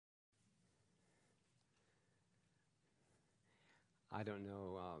I don't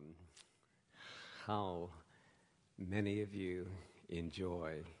know how many of you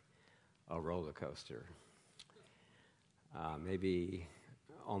enjoy a roller coaster. Maybe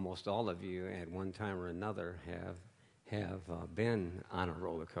almost all of you at one time or another have been on a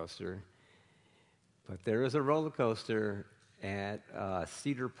roller coaster. But there is a roller coaster at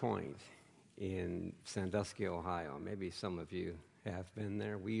Cedar Point in Sandusky, Ohio. Maybe some of you have been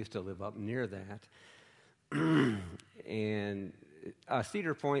there. We used to live up near that. And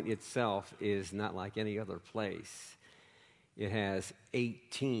Cedar Point itself is not like any other place. It has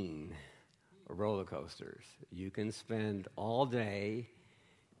 18 roller coasters. You can spend all day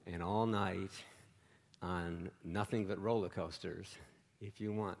and all night on nothing but roller coasters if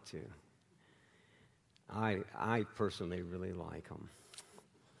you want to. I personally really like them.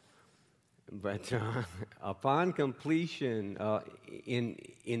 But upon completion,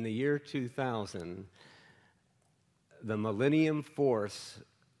 in the year 2000, the Millennium Force,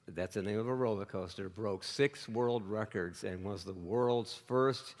 that's the name of a roller coaster, broke 6 world records and was the world's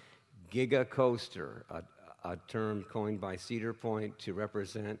first giga coaster, a term coined by Cedar Point to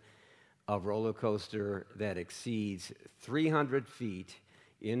represent a roller coaster that exceeds 300 feet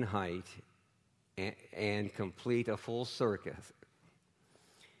in height and complete a full circuit.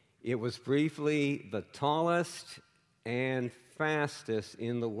 It was briefly the tallest and fastest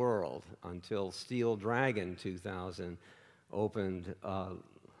in the world until Steel Dragon 2000 opened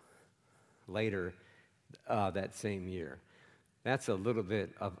later that same year. That's a little bit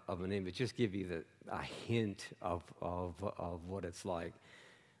of an image, just give you a hint of what it's like.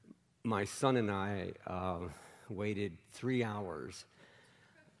 My son and I waited 3 hours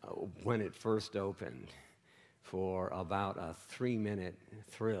when it first opened for about a 3-minute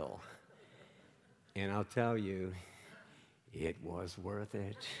thrill. And I'll tell you, it was worth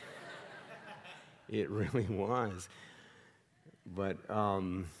it. It really was. But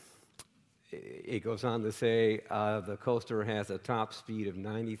it goes on to say the coaster has a top speed of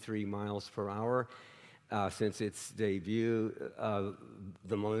 93 miles per hour. Since its debut,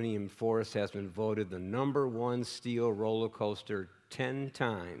 the Millennium Force has been voted the #1 steel roller coaster 10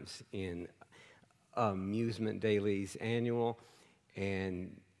 times in Amusement Daily's annual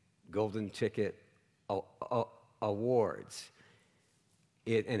and Golden Ticket awards.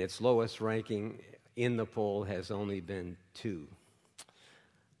 And its lowest ranking in the poll has only been 2.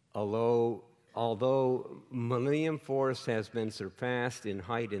 Although Millennium Force has been surpassed in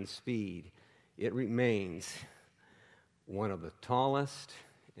height and speed, it remains one of the tallest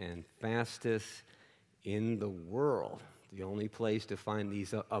and fastest in the world. The only place to find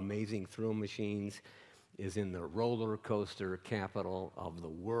these amazing thrill machines is in the roller coaster capital of the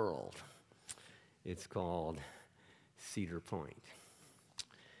world. It's called Cedar Point.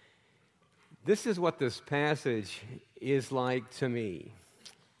 This is what this passage is like to me.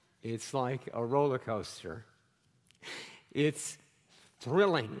 It's like a roller coaster. It's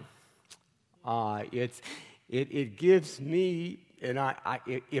thrilling. It gives me, and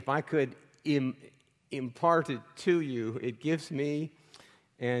if I could impart it to you, it gives me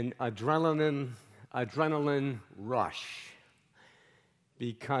an adrenaline rush,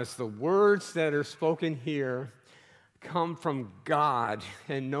 because the words that are spoken here come from God,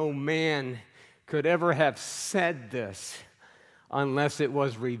 and no man could ever have said this unless it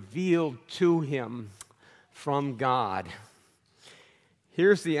was revealed to him from God.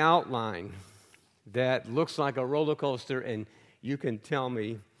 Here's the outline that looks like a roller coaster, and you can tell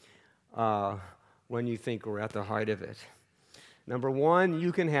me when you think we're at the height of it. Number 1,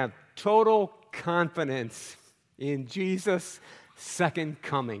 you can have total confidence in Jesus' second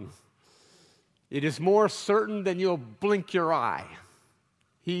coming. It is more certain than you'll blink your eye.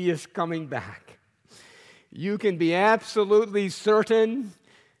 He is coming back. You can be absolutely certain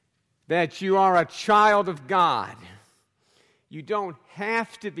that you are a child of God. You don't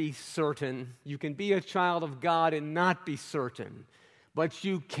have to be certain. You can be a child of God and not be certain. But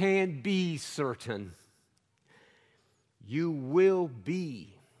you can be certain. You will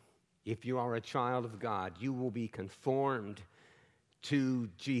be, if you are a child of God, you will be conformed to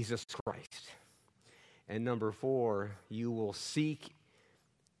Jesus Christ. And number 4, you will seek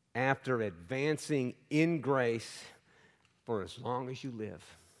after advancing in grace for as long as you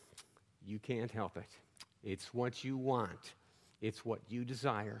live. You can't help it. It's what you want. It's what you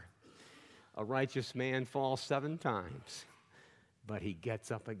desire. A righteous man falls 7 times, but he gets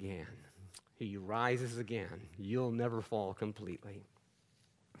up again. He rises again. You'll never fall completely.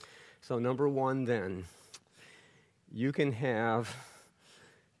 So number 1 then, you can have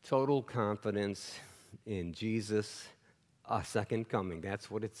total confidence in Jesus' a second coming.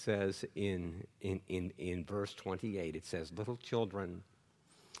 That's what it says in verse 28. It says, little children.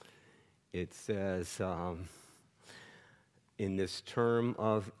 It says, in this term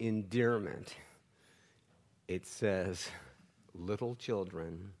of endearment, it says, little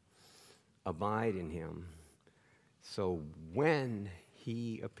children, abide in him. So when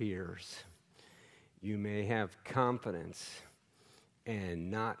he appears, you may have confidence and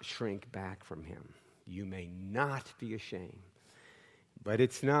not shrink back from him. You may not be ashamed. But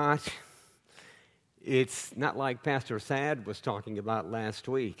it's not like Pastor Sad was talking about last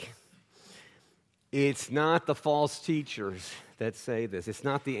week. It's not the false teachers that say this. It's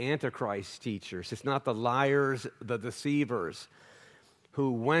not the Antichrist teachers. It's not the liars, the deceivers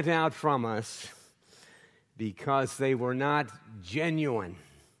who went out from us because they were not genuine.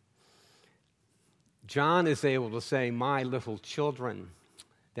 John is able to say, my little children.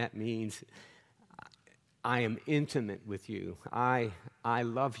 That means I am intimate with you. I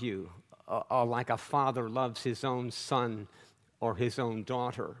love you like a father loves his own son or his own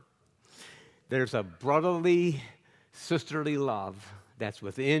daughter. There's a brotherly, sisterly love that's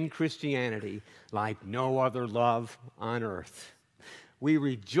within Christianity like no other love on earth. We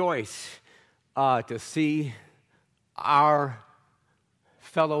rejoice to see our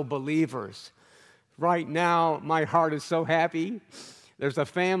fellow believers. Right now, my heart is so happy. There's a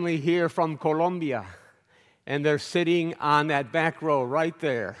family here from Colombia, and they're sitting on that back row right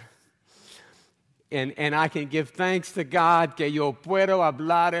there. And I can give thanks to God que yo puedo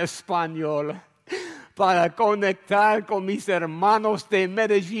hablar español para conectar con mis hermanos de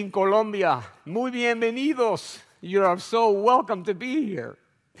Medellín, Colombia. Muy bienvenidos. You are so welcome to be here.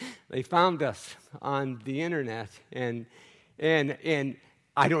 They found us on the internet, and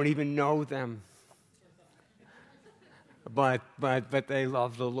I don't even know them. But they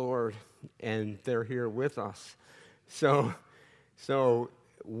love the Lord, and they're here with us. So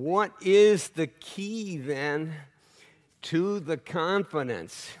what is the key then to the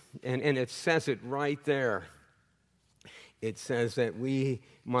confidence? And it says it right there. It says that we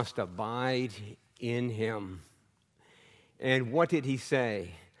must abide in him. And what did he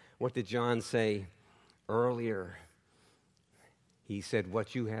say? What did John say earlier? He said,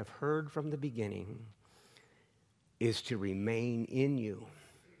 what you have heard from the beginning is to remain in you.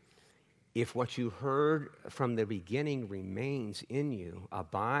 If what you heard from the beginning remains in you,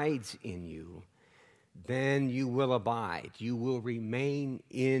 abides in you, then you will abide. You will remain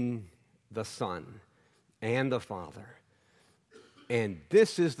in the Son and the Father. And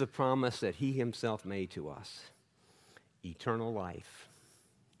this is the promise that he himself made to us, eternal life.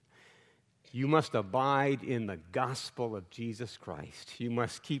 You must abide in the gospel of Jesus Christ. You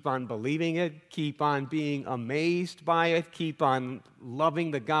must keep on believing it, keep on being amazed by it, keep on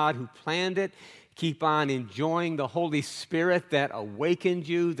loving the God who planned it, keep on enjoying the Holy Spirit that awakened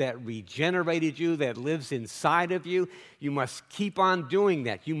you, that regenerated you, that lives inside of you. You must keep on doing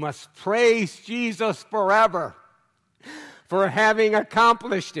that. You must praise Jesus forever for having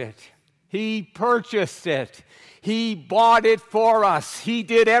accomplished it. He purchased it. He bought it for us. He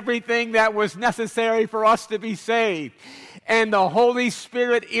did everything that was necessary for us to be saved. And the Holy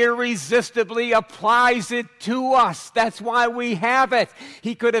Spirit irresistibly applies it to us. That's why we have it.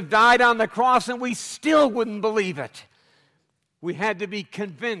 He could have died on the cross and we still wouldn't believe it. We had to be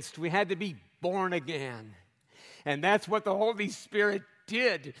convinced. We had to be born again. And that's what the Holy Spirit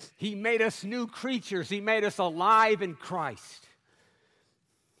did. He made us new creatures. He made us alive in Christ.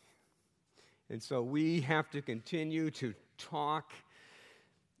 And so we have to continue to talk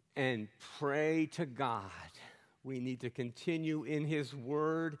and pray to God. We need to continue in his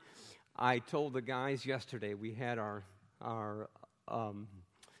word. I told the guys yesterday, we had our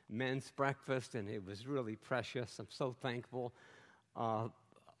men's breakfast, and it was really precious. I'm so thankful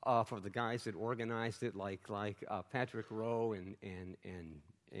for the guys that organized it, like Patrick Rowe and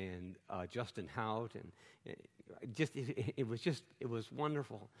Justin Hout, and it was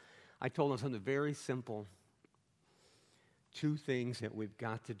wonderful. I told them something very simple. 2 things that we've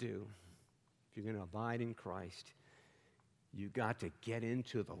got to do. If you're going to abide in Christ, you've got to get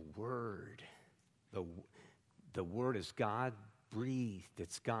into the Word. The Word is God-breathed.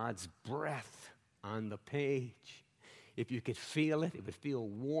 It's God's breath on the page. If you could feel it, it would feel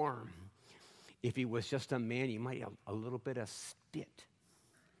warm. If he was just a man, you might have a little bit of spit.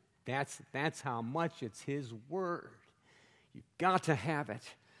 That's how much it's his Word. You've got to have it.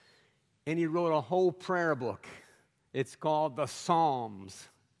 And he wrote a whole prayer book. It's called the Psalms.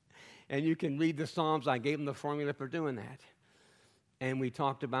 And you can read the Psalms. I gave him the formula for doing that. And we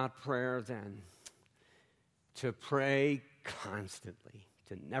talked about prayer then. To pray constantly.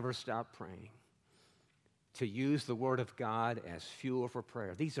 To never stop praying. to use the Word of God as fuel for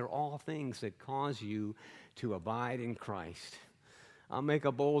prayer. These are all things that cause you to abide in Christ. I'll make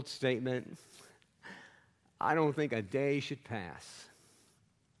a bold statement. I don't think a day should pass.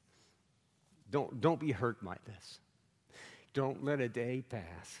 Don't be hurt by this. Don't let a day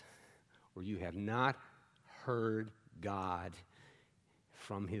pass where you have not heard God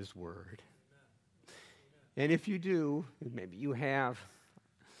from His Word. And if you do, maybe you have,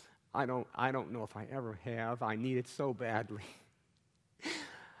 I don't know if I ever have. I need it so badly.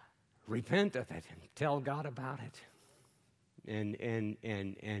 Repent of it and tell God about it.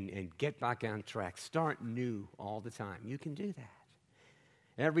 And get back on track. Start new all the time. You can do that.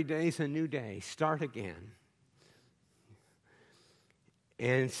 Every day is a new day. Start again.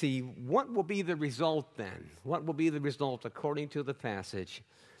 And see, what will be the result then? What will be the result according to the passage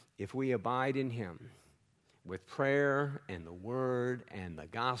if we abide in Him? With prayer and the Word and the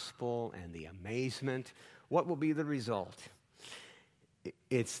gospel and the amazement, what will be the result?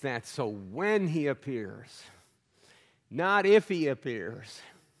 It's that so when He appears, not if He appears.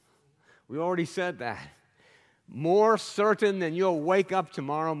 We already said that. More certain than you'll wake up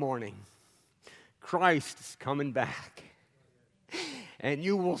tomorrow morning, Christ is coming back. And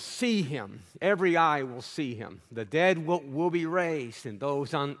you will see Him. Every eye will see Him. The dead will be raised, and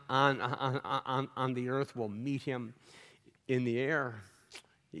those on the earth will meet Him in the air.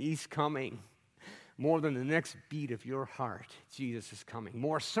 He's coming. More than the next beat of your heart, Jesus is coming.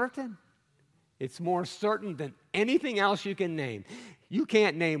 More certain. It's more certain than anything else you can name. You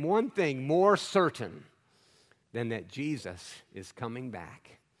can't name one thing more certain than that Jesus is coming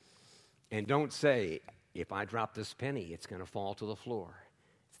back. And don't say, if I drop this penny, it's going to fall to the floor.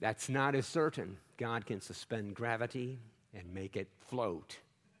 That's not as certain. God can suspend gravity and make it float.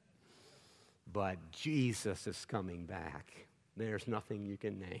 But Jesus is coming back. There's nothing you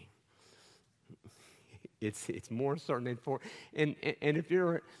can name. It's more certain than for. And if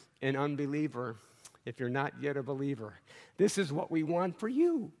you're an unbeliever, if you're not yet a believer, this is what we want for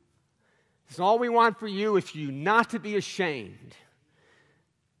you. This is all we want for you, is you not to be ashamed,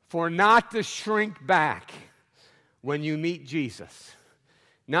 for not to shrink back when you meet Jesus,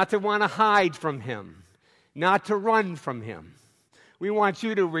 not to want to hide from Him, not to run from Him. We want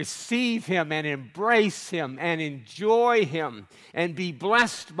you to receive Him and embrace Him and enjoy Him and be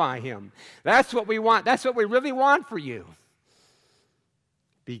blessed by Him. That's what we want. That's what we really want for you.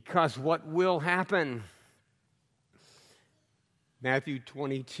 Because what will happen? Matthew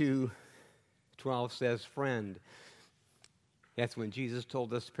 22:12 says, friend, that's when Jesus told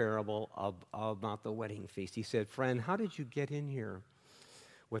this parable about the wedding feast. He said, friend, how did you get in here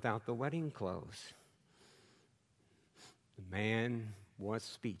without the wedding clothes? The man was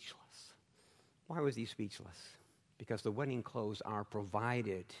speechless. Why was he speechless? Because the wedding clothes are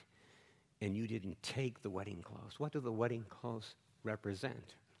provided, and you didn't take the wedding clothes. What do the wedding clothes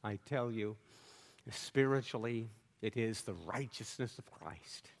represent? I tell you, spiritually, it is the righteousness of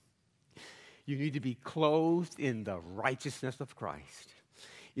Christ. You need to be clothed in the righteousness of Christ.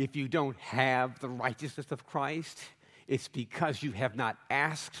 If you don't have the righteousness of Christ, it's because you have not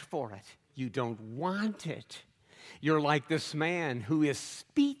asked for it. You don't want it. You're like this man who is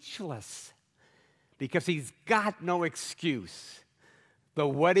speechless because he's got no excuse. The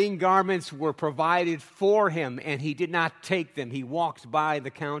wedding garments were provided for him, and he did not take them. He walked by the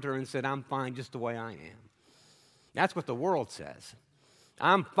counter and said, I'm fine just the way I am. That's what the world says.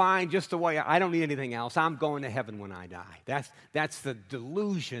 I'm fine just the way I don't need anything else. I'm going to heaven when I die. That's the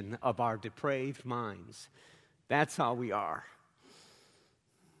delusion of our depraved minds. That's how we are.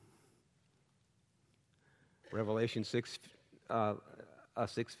 Revelation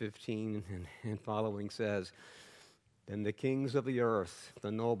 6:15 and following says, then the kings of the earth,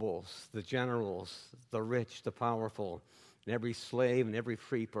 the nobles, the generals, the rich, the powerful, and every slave and every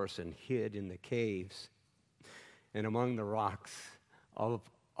free person hid in the caves and among the rocks of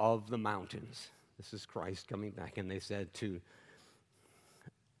the mountains. This is Christ coming back. And they said to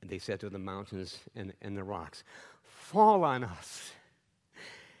the mountains and the rocks, fall on us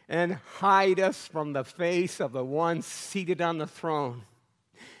and hide us from the face of the one seated on the throne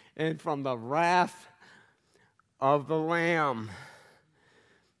and from the wrath of the Lamb,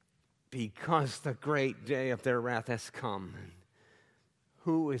 because the great day of their wrath has come.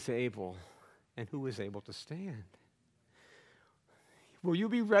 Who is able to stand? Will you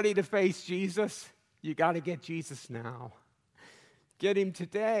be ready to face Jesus? You got to get Jesus now. Get Him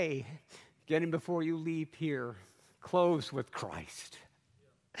today. Get Him before you leave here. Close with Christ.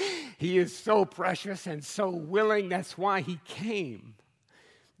 He is so precious and so willing. That's why He came.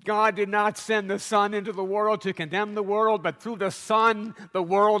 God did not send the Son into the world to condemn the world, but through the Son, the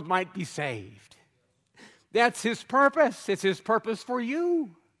world might be saved. That's his purpose. It's his purpose for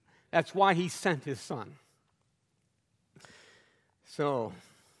you. That's why he sent his son. So,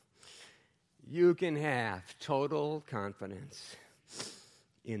 you can have total confidence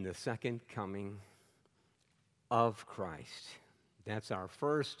in the second coming of Christ. That's our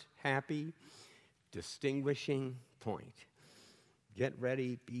first happy, distinguishing point. Get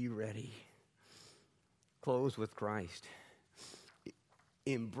ready, be ready. Close with Christ.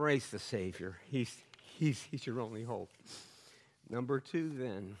 Embrace the Savior. He's your only hope. Number two,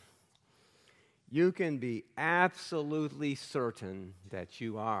 then, you can be absolutely certain that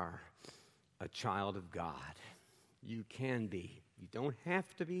you are a child of God. You can be. You don't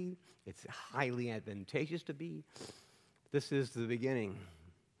have to be. It's highly advantageous to be. This is the beginning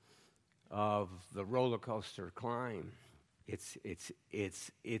of the roller coaster climb. It's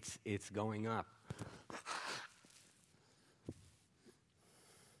going up.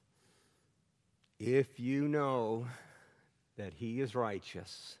 If you know that he is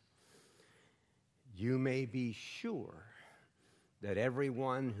righteous, you may be sure that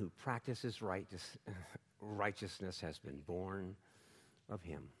everyone who practices righteousness has been born of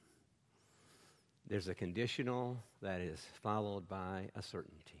him. There's a conditional that is followed by a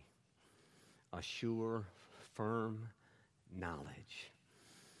certainty, a sure, firm knowledge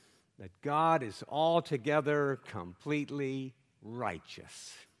that God is altogether completely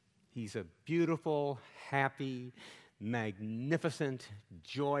righteous. He's a beautiful, happy, magnificent,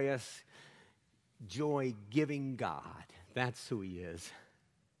 joyous, joy-giving God. That's who he is.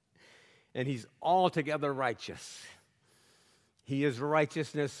 And he's altogether righteous. He is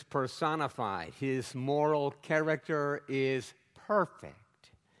righteousness personified. His moral character is perfect.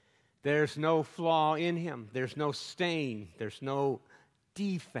 There's no flaw in him. There's no stain. There's no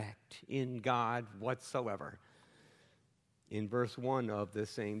defect in God whatsoever. In verse 1 of the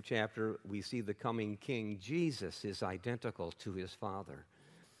same chapter, we see the coming king, Jesus, is identical to his Father.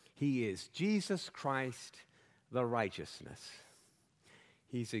 He is Jesus Christ, the righteousness.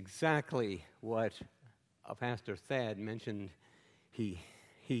 He's exactly what Pastor Thad mentioned he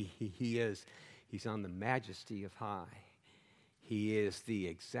is. He's on the majesty of high. He is the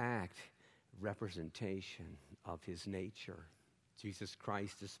exact representation of his nature. Jesus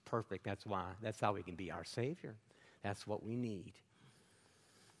Christ is perfect. That's how he can be our Savior. That's what we need.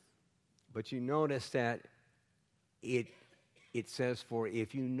 But you notice that it says, for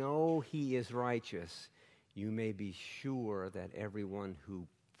if you know he is righteous, you may be sure that everyone who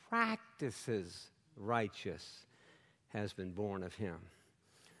practices righteous has been born of him.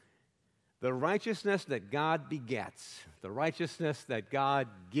 The righteousness that God begets, the righteousness that God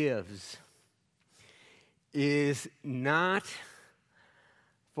gives, is not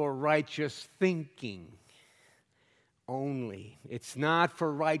for righteous thinking only. It's not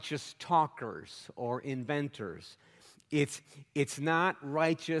for righteous talkers or inventors. It's not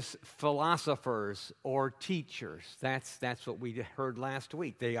righteous philosophers or teachers. That's what we heard last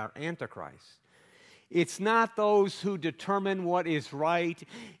week. They are antichrists. It's not those who determine what is right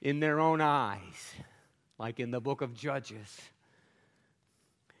in their own eyes, like in the book of Judges.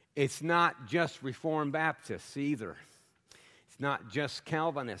 It's not just Reformed Baptists either. It's not just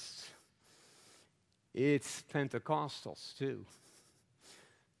Calvinists. It's Pentecostals too.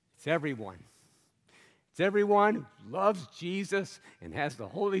 It's everyone. It's everyone who loves Jesus and has the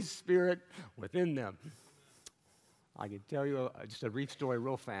Holy Spirit within them. I can tell you just a brief story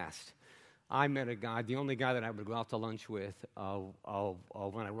real fast. I met a guy, the only guy that I would go out to lunch with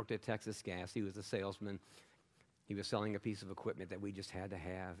when I worked at Texas Gas. He was a salesman. He was selling a piece of equipment that we just had to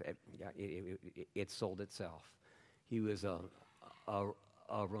have. It sold itself. He was a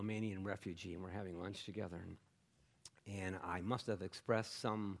Romanian refugee, and we're having lunch together. And I must have expressed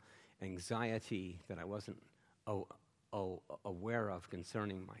some anxiety that I wasn't aware of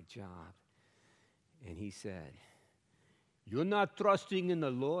concerning my job. And he said, "You're not trusting in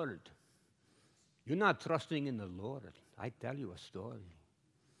the Lord. You're not trusting in the Lord." I tell you a story.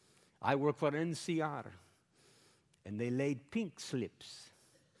 I work for NCR, and they laid pink slips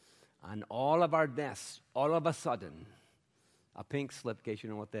on all of our desks all of a sudden. A pink slip, in case you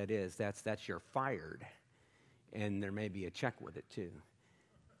know what that is, that's you're fired. And there may be a check with it too.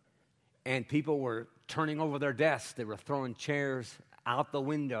 And people were turning over their desks. They were throwing chairs out the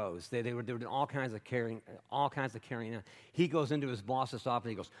windows. They were doing all kinds of carrying on. He goes into his boss's office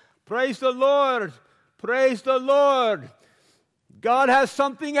and he goes, "Praise the Lord! Praise the Lord! God has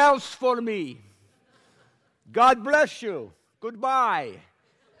something else for me. God bless you. Goodbye."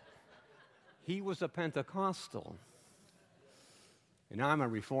 He was a Pentecostal. And I'm a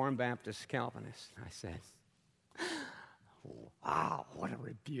Reformed Baptist Calvinist. I said, "Wow, what a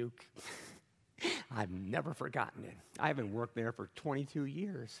rebuke." I've never forgotten it. I haven't worked there for 22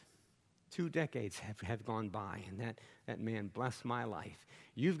 years. 2 decades have gone by, and that man blessed my life.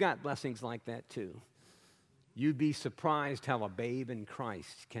 You've got blessings like that too. You'd be surprised how a babe in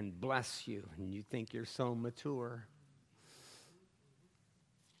Christ can bless you, and you think you're so mature.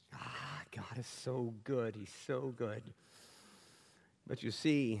 God is so good. He's so good. But you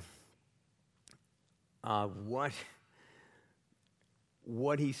see,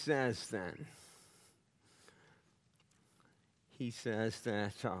 what he says then, he says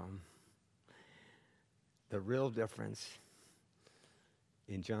that the real difference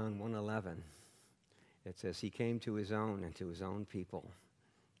in John 1:11, it says, he came to his own and to his own people,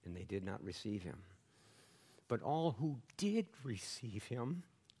 and they did not receive him. But all who did receive him,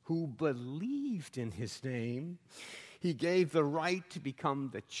 who believed in his name, he gave the right to become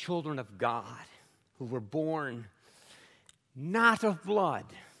the children of God, who were born not of blood.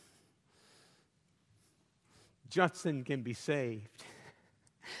 Judson can be saved.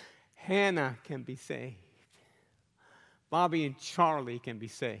 Hannah can be saved. Bobby and Charlie can be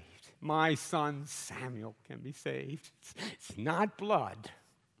saved. My son Samuel can be saved. It's not blood.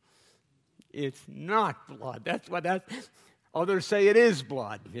 It's not blood. That's what others say it is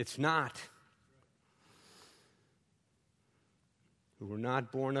blood. It's not. Who were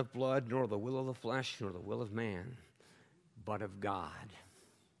not born of blood, nor the will of the flesh, nor the will of man, but of God.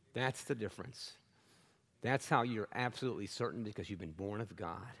 That's the difference. That's how you're absolutely certain, because you've been born of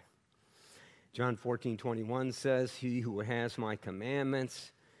God. John 14:21 says, he who has my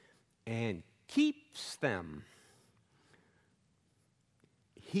commandments and keeps them,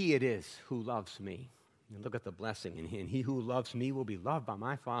 he it is who loves me. And look at the blessing in him. He who loves me will be loved by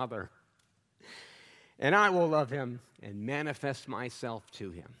my Father. And I will love him and manifest myself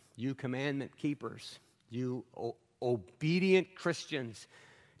to him. You commandment keepers, you obedient Christians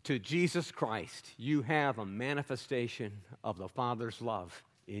to Jesus Christ, you have a manifestation of the Father's love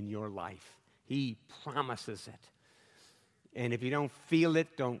in your life. He promises it. And if you don't feel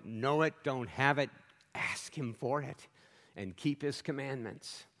it, don't know it, don't have it, ask him for it and keep his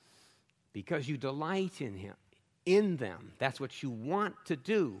commandments, because you delight in him, in them. That's what you want to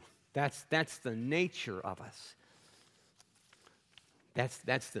do. That's the nature of us.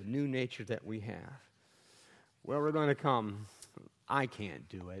 That's the new nature that we have. Well, we're going to come. I can't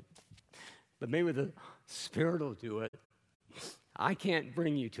do it, but maybe the Spirit will do it. I can't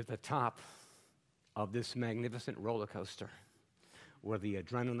bring you to the top of this magnificent roller coaster where the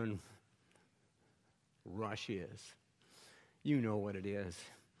adrenaline rush is. You know what it is.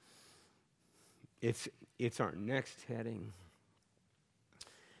 It's our next heading.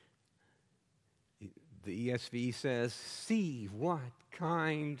 The ESV says, see what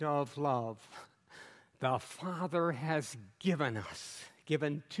kind of love the Father has given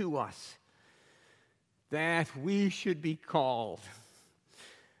to us, that we should be called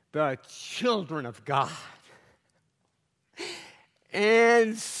the children of God.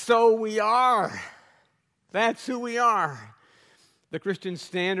 And so we are. That's who we are. The Christian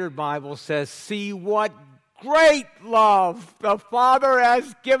Standard Bible says, see what great love the Father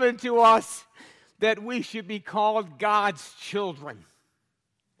has given to us, that we should be called God's children.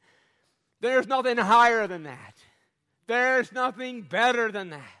 There's nothing higher than that. There's nothing better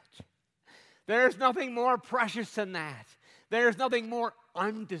than that. There's nothing more precious than that. There's nothing more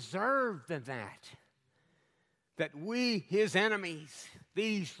undeserved than that. That we, his enemies,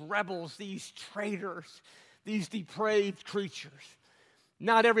 these rebels, these traitors, these depraved creatures,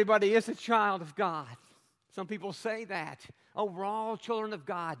 not everybody is a child of God. Some people say that. Oh, we're all children of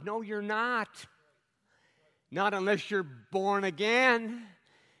God. No, you're not. Not unless you're born again.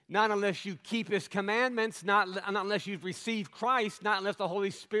 Not unless you keep his commandments. Not unless you've received Christ. Not unless the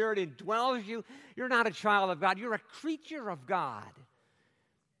Holy Spirit indwells you. You're not a child of God. You're a creature of God.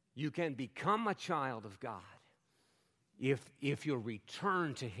 You can become a child of God if you'll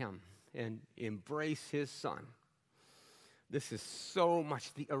return to him and embrace his Son. This is so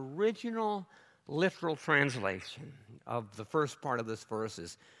much. The original literal translation of the first part of this verse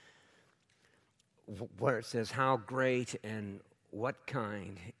is where it says, how great and what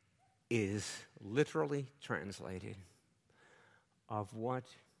kind, is literally translated, of what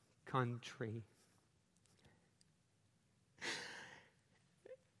country.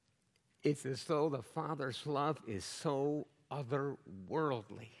 It's as though the Father's love is so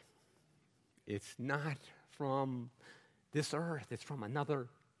otherworldly. It's not from this earth. It's from another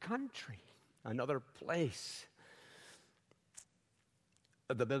country, another place.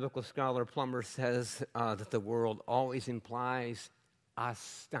 The biblical scholar Plummer says that the world always implies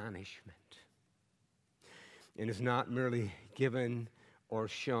astonishment and is not merely given or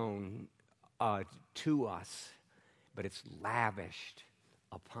shown to us, but it's lavished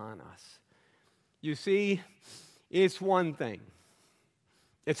upon us. You see, it's one thing.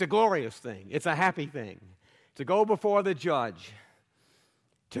 It's a glorious thing. It's a happy thing to go before the judge,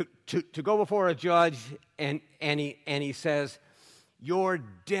 to go before a judge and he says, your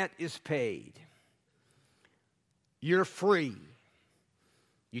debt is paid. You're free.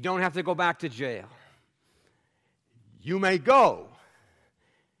 You don't have to go back to jail. You may go.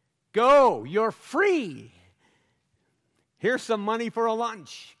 Go, you're free. Here's some money for a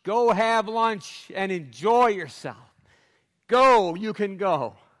lunch. Go have lunch and enjoy yourself. Go, you can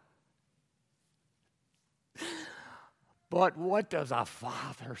go. But what does a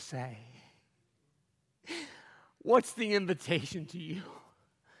father say? What's the invitation to you?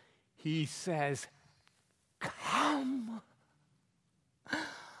 He says, come.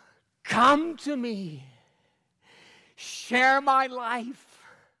 Come to me. Share my life.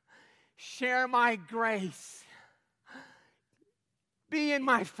 Share my grace. Be in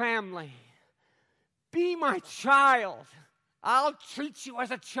my family. Be my child. I'll treat you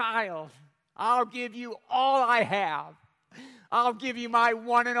as a child. I'll give you all I have. I'll give you my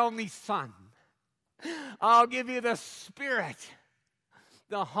one and only Son. I'll give you the Spirit,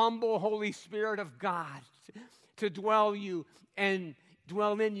 the humble Holy Spirit of God to dwell in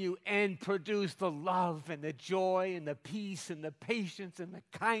you and produce the love and the joy and the peace and the patience and the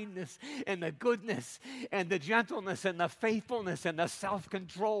kindness and the goodness and the gentleness and the faithfulness and the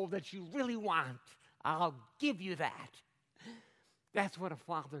self-control that you really want. I'll give you that. That's what a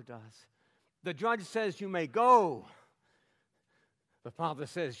father does. The judge says you may go. The father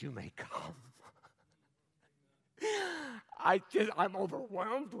says you may come. I'm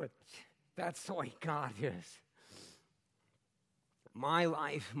overwhelmed with it. That's the way God is. My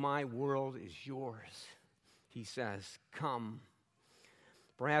life, my world is yours. He says, come.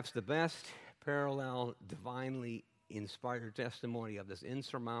 Perhaps the best parallel, divinely inspired testimony of this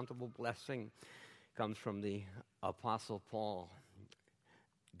insurmountable blessing comes from the Apostle Paul,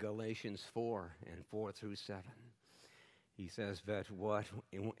 Galatians 4 and 4 through 7. He says that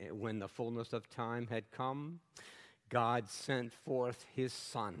when the fullness of time had come, God sent forth his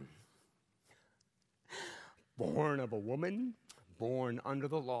Son, born of a woman, born under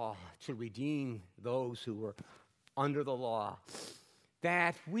the law, to redeem those who were under the law,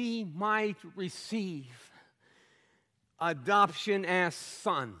 that we might receive adoption as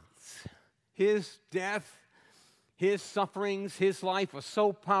sons. His death, his sufferings, his life was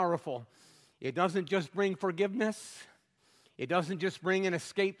so powerful. It doesn't just bring forgiveness. It doesn't just bring an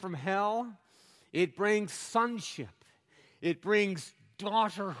escape from hell. It brings sonship. It brings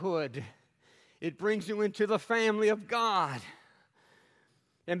daughterhood. It brings you into the family of God.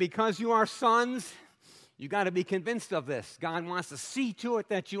 And because you are sons, you got to be convinced of this. God wants to see to it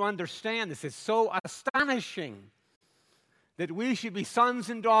that you understand this. It's so astonishing that we should be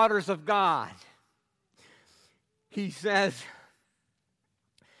sons and daughters of God. He says,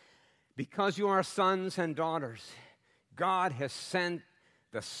 because you are sons and daughters, God has sent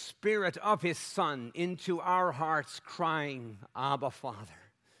the Spirit of his Son into our hearts, crying, Abba, Father.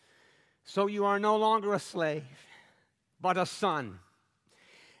 So you are no longer a slave, but a son.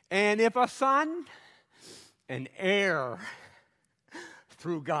 And if a son, an heir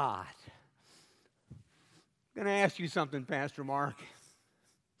through God. I'm going to ask you something, Pastor Mark,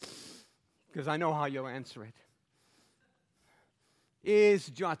 because I know how you'll answer it. Is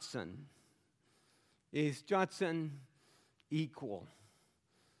Judson equal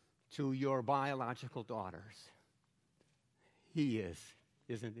to your biological daughters? He is,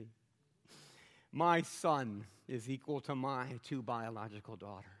 isn't he? My son is equal to my two biological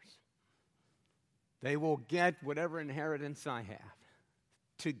daughters. They will get whatever inheritance I have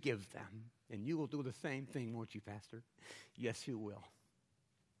to give them. And you will do the same thing, won't you, Pastor? Yes, you will.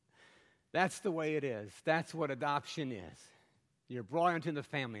 That's the way it is. That's what adoption is. You're brought into the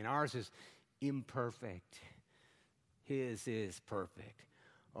family, and ours is imperfect. His is perfect.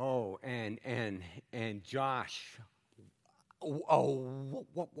 Oh, and Josh. Oh,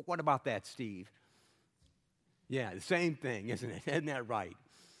 what about that, Steve? Yeah, the same thing, isn't it? Isn't that right?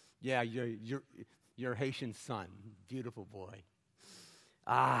 Yeah, your Haitian son, beautiful boy.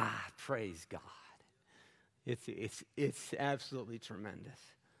 Ah, praise God. It's absolutely tremendous.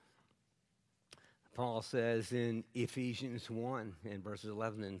 Paul says in Ephesians 1 in verses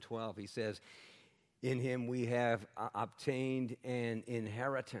 11 and 12, he says, in him we have obtained an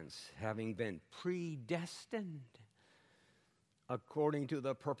inheritance, having been predestined according to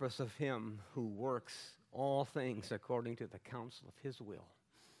the purpose of him who works all things according to the counsel of his will.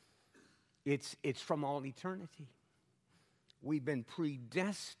 It's from all eternity. We've been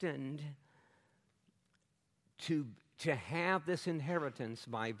predestined to have this inheritance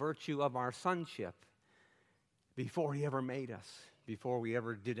by virtue of our sonship before he ever made us, before we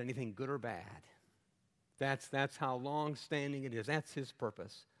ever did anything good or bad. That's how long-standing it is. That's his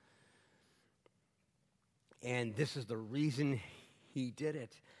purpose. And this is the reason he did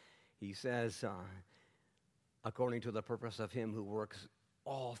it. He says, according to the purpose of him who works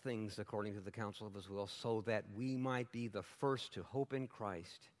all things according to the counsel of his will, so that we might be the first to hope in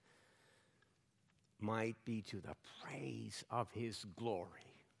Christ, might be to the praise of his glory.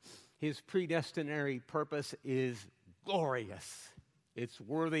 His predestinary purpose is glorious. It's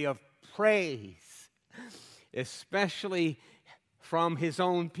worthy of praise, especially from his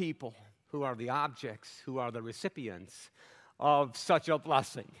own people, who are the objects, who are the recipients of such a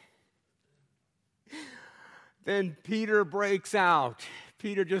blessing. Then Peter breaks out.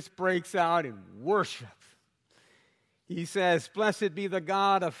 Peter just breaks out in worship. He says, "Blessed be the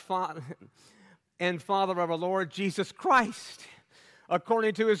God and Father of our Lord Jesus Christ.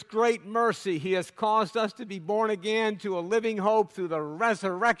 According to his great mercy, he has caused us to be born again to a living hope through the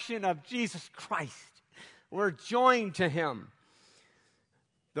resurrection of Jesus Christ." We're joined to him.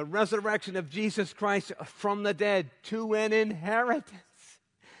 The resurrection of Jesus Christ from the dead to an inheritance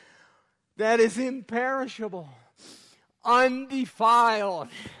that is imperishable, undefiled,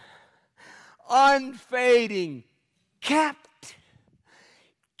 unfading, kept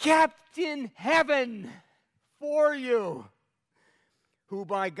in heaven for you, who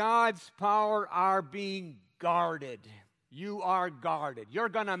by God's power are being guarded. You are guarded. You're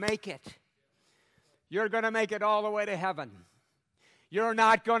going to make it. You're going to make it all the way to heaven. You're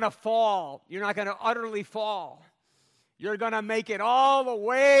not going to fall. You're not going to utterly fall. You're going to make it all the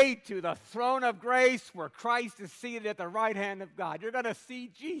way to the throne of grace where Christ is seated at the right hand of God. You're going to see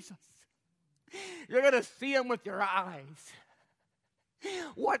Jesus. You're going to see him with your eyes.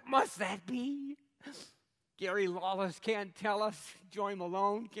 What must that be? Gary Lawless can't tell us. Joy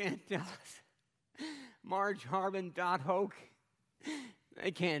Malone can't tell us. Marge Harbin, Dot Hoke,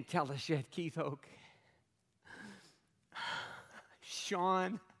 they can't tell us yet. Keith Hoke.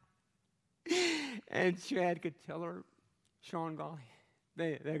 Sean and Chad Cotillar, Sean Golly,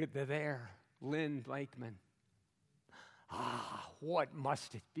 they're there. Lynn Blakeman. What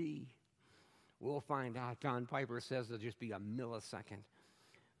must it be? We'll find out. Don Piper says it'll just be a millisecond.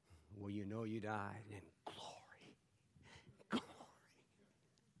 Well, you know you died in glory.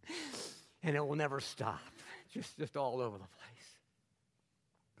 And it will never stop. Just all over the place.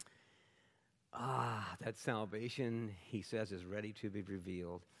 That salvation, he says, is ready to be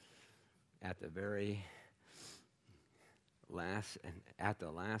revealed at the very last and at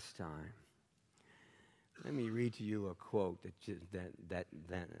the last time. Let me read to you a quote that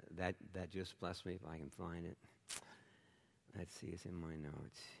just blessed me, if I can find it. Let's see, it's in my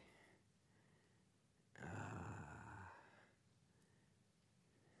notes. I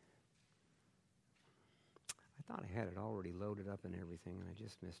thought I had it already loaded up and everything, and I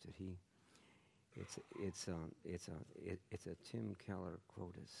just missed it. It's a Tim Keller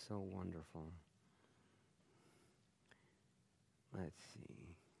quote. It's so wonderful. Let's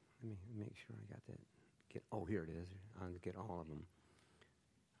see. Let me make sure I got that. Here it is. I'll get all of them.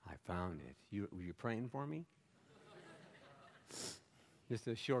 I found it. Were you praying for me? Just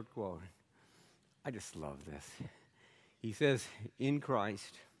a short quote. I just love this. He says, "In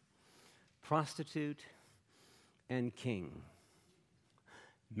Christ, prostitute and king,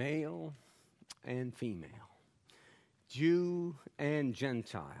 male and female, Jew and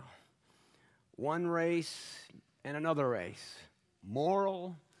Gentile, one race and another race,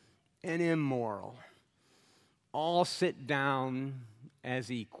 moral and immoral, all sit down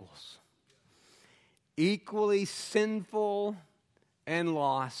as equals, equally sinful and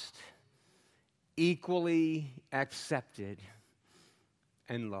lost, equally accepted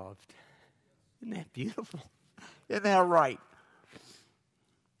and loved." Isn't that beautiful? Isn't that right?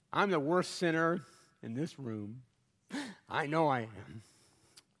 I'm the worst sinner in this room. I know I am.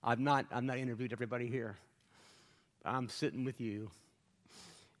 I've not interviewed everybody here. I'm sitting with you.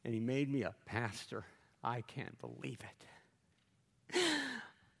 And he made me a pastor. I can't believe it.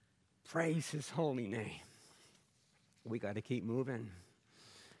 Praise his holy name. We got to keep moving.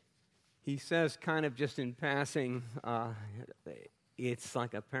 He says, kind of just in passing, it's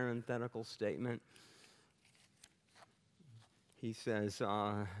like a parenthetical statement. He says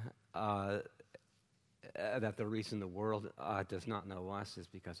that the reason the world does not know us is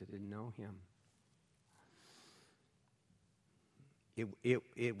because it didn't know him.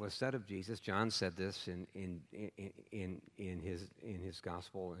 It was said of Jesus. John said this in his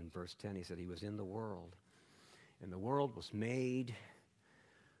gospel in verse 10. He said he was in the world, and the world was made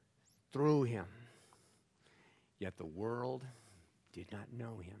through him, yet the world did not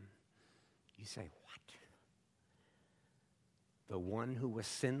know him. You say, what? The one who was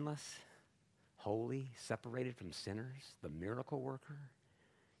sinless, holy, separated from sinners, the miracle worker,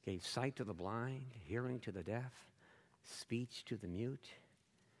 gave sight to the blind, hearing to the deaf, speech to the mute,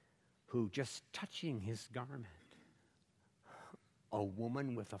 who just touching his garment, a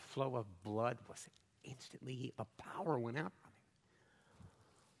woman with a flow of blood was instantly, a power went out from him,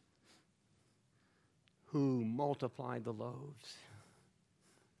 who multiplied the loaves,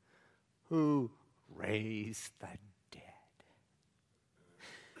 who raised the dead.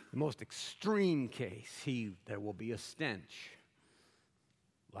 The most extreme case, there will be a stench.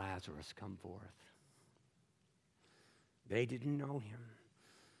 Lazarus, come forth. They didn't know him.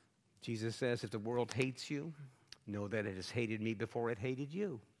 Jesus says, if the world hates you, know that it has hated me before it hated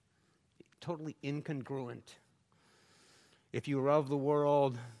you. Totally incongruent. If you were of the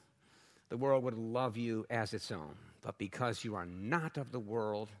world would love you as its own. But because you are not of the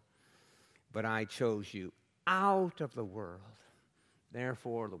world, but I chose you out of the world,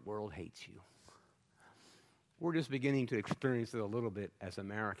 therefore the world hates you. We're just beginning to experience it a little bit as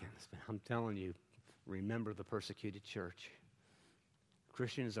Americans. But I'm telling you, remember the persecuted church.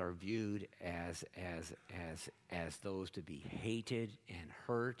 Christians are viewed as those to be hated and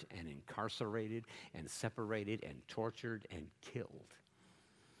hurt and incarcerated and separated and tortured and killed.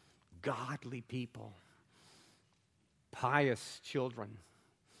 Godly people, pious children,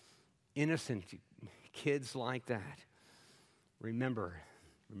 innocent kids like that. Remember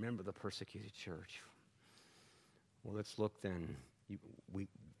the persecuted church. Well, let's look then.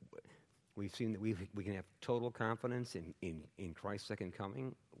 We've seen that we can have total confidence in Christ's second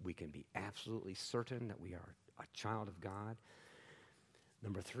coming. We can be absolutely certain that we are a child of God.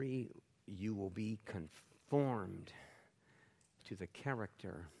 Number 3, you will be conformed to the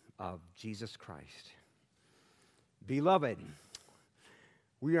character of Jesus Christ. Beloved,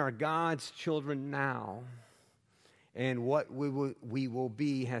 we are God's children now, and what we will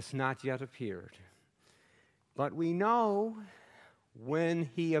be has not yet appeared. But we know when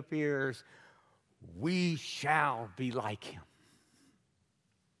he appears, we shall be like him,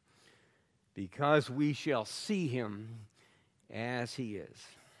 because we shall see him as he is.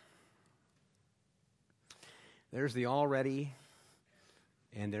 There's the already,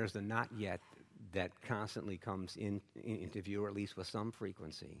 and there's the not yet that constantly comes into view, or at least with some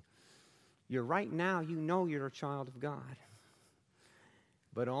frequency. You're right now, you know you're a child of God.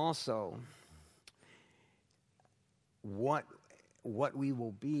 But also, what we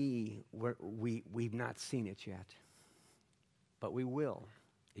will be, we've not seen it yet. But we will.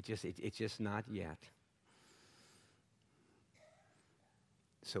 It's just not yet.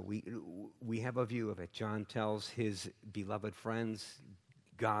 So we have a view of it. John tells his beloved friends,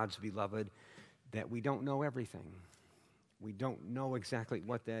 God's beloved, that we don't know everything. We don't know exactly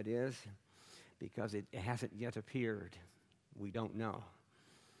what that is because it hasn't yet appeared. We don't know.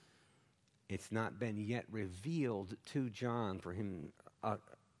 It's not been yet revealed to John for him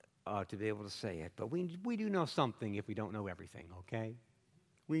to be able to say it. But we do know something if we don't know everything, okay?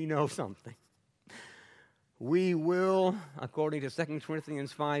 We know something. We will, according to 2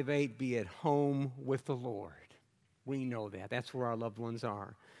 Corinthians 5:8, be at home with the Lord. We know that. That's where our loved ones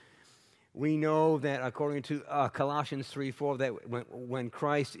are. We know that according to Colossians 3:4, that when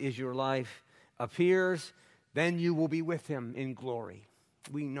Christ is your life appears, then you will be with him in glory.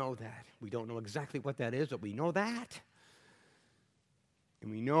 We know that. We don't know exactly what that is, but we know that.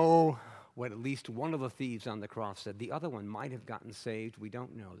 And we know what at least one of the thieves on the cross said. The other one might have gotten saved. We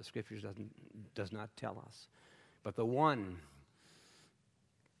don't know. The Scriptures does not tell us. But the one,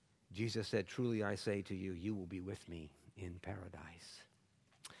 Jesus said, truly I say to you, you will be with me in paradise.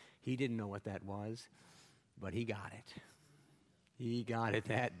 He didn't know what that was, but he got it. He got it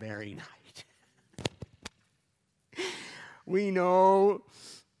that very night. We know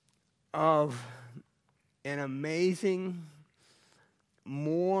of an amazing,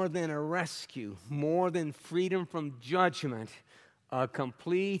 more than a rescue, more than freedom from judgment, a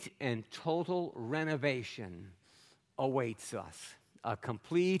complete and total renovation awaits us. A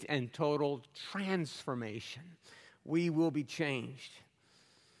complete and total transformation. We will be changed.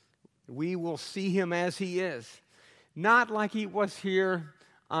 We will see him as he is, not like he was here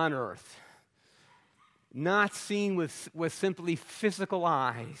on earth, not seen with simply physical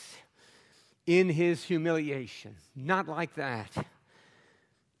eyes in his humiliation, not like that.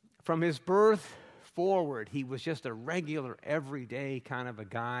 From his birth forward, he was just a regular, everyday kind of a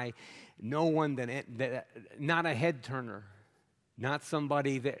guy, no one that not a head turner, not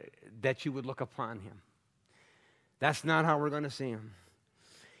somebody that you would look upon him. That's not how we're going to see him.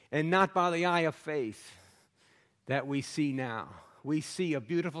 And not by the eye of faith, that we see now. We see a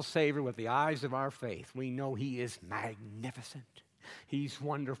beautiful Savior with the eyes of our faith. We know He is magnificent. He's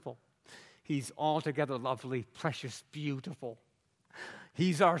wonderful. He's altogether lovely, precious, beautiful.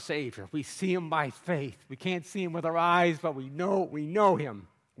 He's our Savior. We see Him by faith. We can't see Him with our eyes, but we know Him.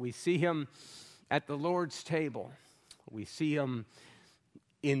 We see Him at the Lord's table. We see Him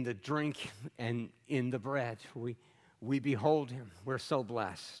in the drink and in the bread. We behold Him. We're so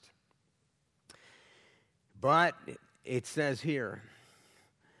blessed. But it says here,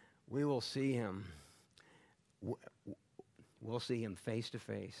 we will see Him. We'll see Him face to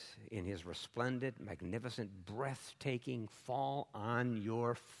face in His resplendent, magnificent, breathtaking fall on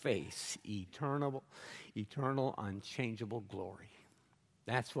your face, eternal, unchangeable glory.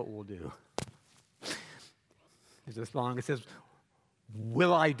 That's what we'll do. There's a song that says,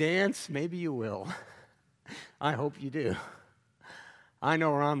 will I dance? Maybe you will. I hope you do. I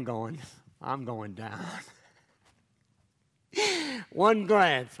know where I'm going. I'm going down. One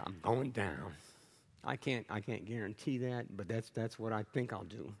glance, I'm going down. I can't guarantee that, but that's what I think I'll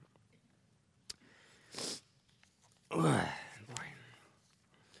do. Boy.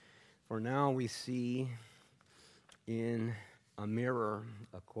 For now we see in a mirror,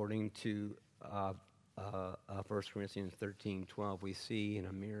 according to 1 Corinthians 13:12, we see in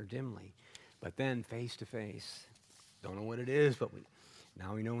a mirror dimly, but then face to face. Don't know what it is, but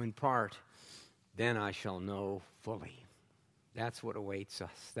now we know in part. Then I shall know fully. That's what awaits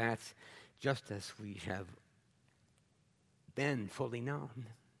us. That's just as we have been fully known.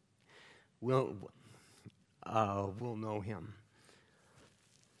 We'll know Him.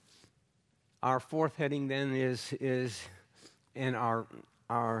 Our fourth heading then is and our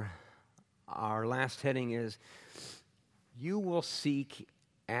last heading is, you will seek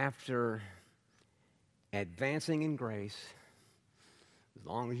after advancing in grace as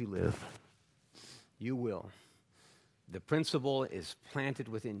long as you live. You will. The principle is planted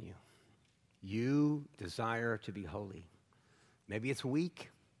within you. You desire to be holy. Maybe it's weak,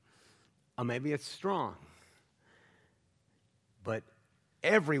 or maybe it's strong. But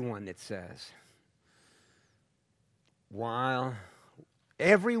everyone, it says, while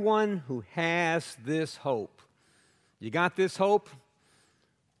everyone who has this hope, you got this hope?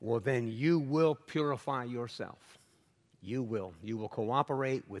 Well, then you will purify yourself. You will. You will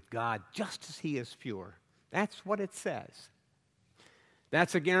cooperate with God just as He is pure. That's what it says.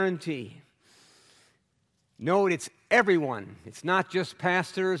 That's a guarantee. Note, it's everyone. It's not just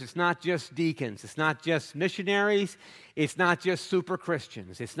pastors. It's not just deacons. It's not just missionaries. It's not just super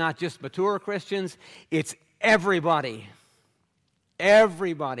Christians. It's not just mature Christians. It's everybody.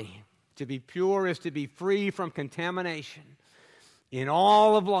 Everybody. To be pure is to be free from contamination in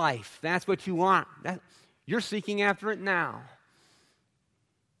all of life. That's what you want. You're seeking after it now.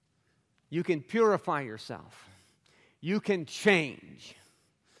 You can purify yourself. You can change.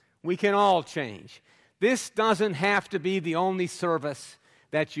 We can all change. This doesn't have to be the only service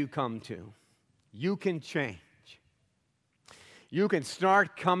that you come to. You can change. You can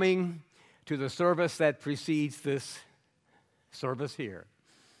start coming to the service that precedes this service here.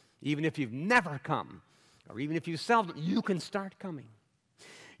 Even if you've never come, or even if you seldom, you can start coming.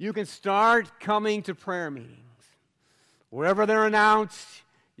 You can start coming to prayer meetings. Wherever they're announced,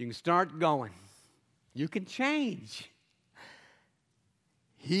 you can start going. You can change.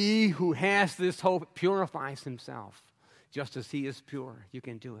 He who has this hope purifies himself just as he is pure. You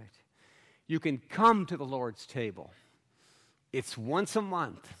can do it. You can come to the Lord's table. It's once a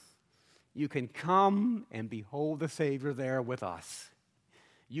month. You can come and behold the Savior there with us.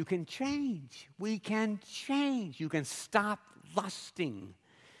 You can change. We can change. You can stop lusting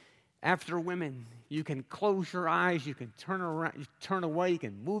after women. You can close your eyes. You can turn around, turn away. You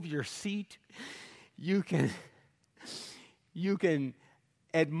can move your seat. You can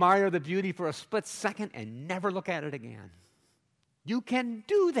admire the beauty for a split second and never look at it again. You can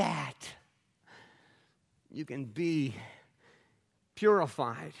do that. You can be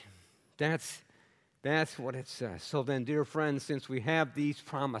purified. That's what it says. So then, dear friends, since we have these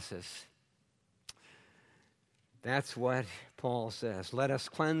promises, that's what Paul says. Let us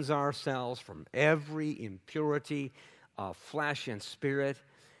cleanse ourselves from every impurity of flesh and spirit,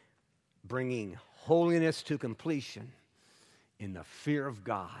 bringing holiness to completion in the fear of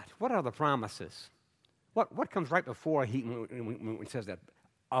God. What are the promises? What comes right before when it says that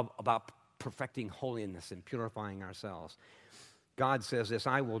about perfecting holiness and purifying ourselves? God says this,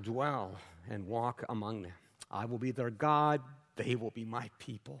 I will dwell and walk among them. I will be their God, they will be my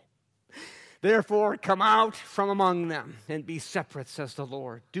people. Therefore, come out from among them and be separate, says the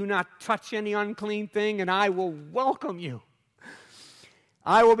Lord. Do not touch any unclean thing, and I will welcome you.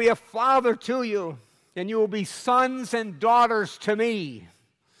 I will be a father to you, and you will be sons and daughters to me,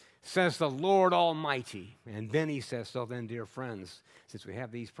 says the Lord Almighty. And then he says, so then, dear friends, since we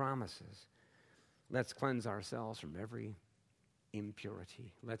have these promises, let's cleanse ourselves from every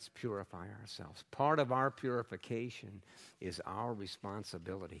impurity. Let's purify ourselves. Part of our purification is our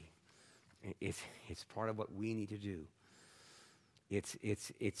responsibility. It's part of what we need to do.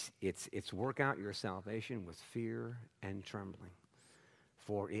 It's work out your salvation with fear and trembling.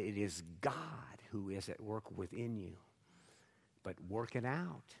 For it is God who is at work within you. But work it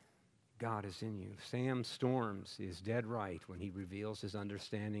out. God is in you. Sam Storms is dead right when he reveals his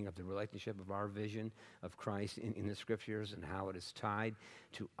understanding of the relationship of our vision of Christ in the Scriptures and how it is tied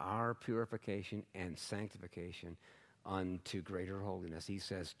to our purification and sanctification unto greater holiness. He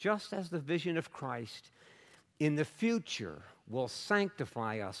says, just as the vision of Christ in the future will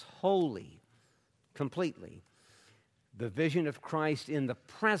sanctify us wholly, completely, the vision of Christ in the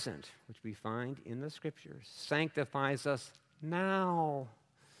present, which we find in the Scriptures, sanctifies us now.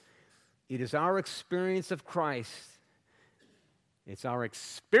 It is our experience of Christ. It's our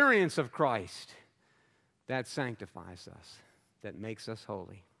experience of Christ that sanctifies us, that makes us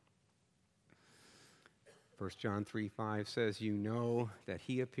holy. 1 John 3:5 says, you know that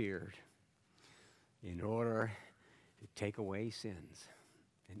he appeared in order to take away sins,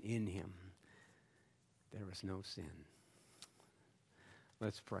 and in him there is no sin.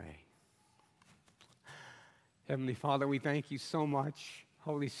 Let's pray. Heavenly Father, we thank you so much.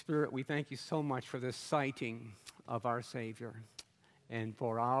 Holy Spirit, we thank you so much for this sighting of our Savior and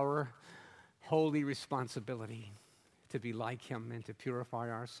for our holy responsibility to be like him and to purify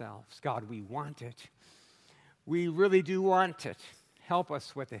ourselves. God, we want it. We really do want it. Help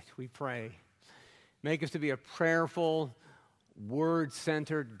us with it, we pray. Make us to be a prayerful,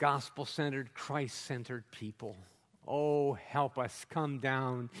 word-centered, gospel-centered, Christ-centered people. Oh, help us come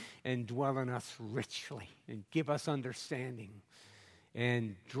down and dwell in us richly and give us understanding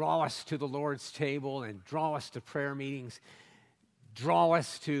and draw us to the Lord's table and draw us to prayer meetings, draw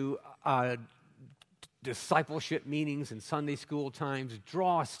us to discipleship meetings and Sunday school times.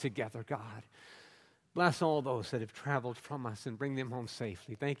 Draw us together, God. Bless all those that have traveled from us and bring them home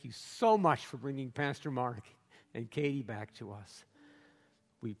safely. Thank you so much for bringing Pastor Mark and Katie back to us.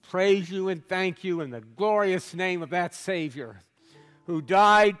 We praise you and thank you in the glorious name of that Savior who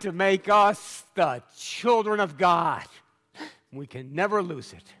died to make us the children of God. We can never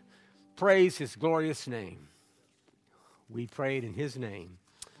lose it. Praise his glorious name. We prayed in his name.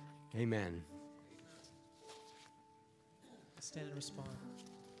 Amen. Stand and respond.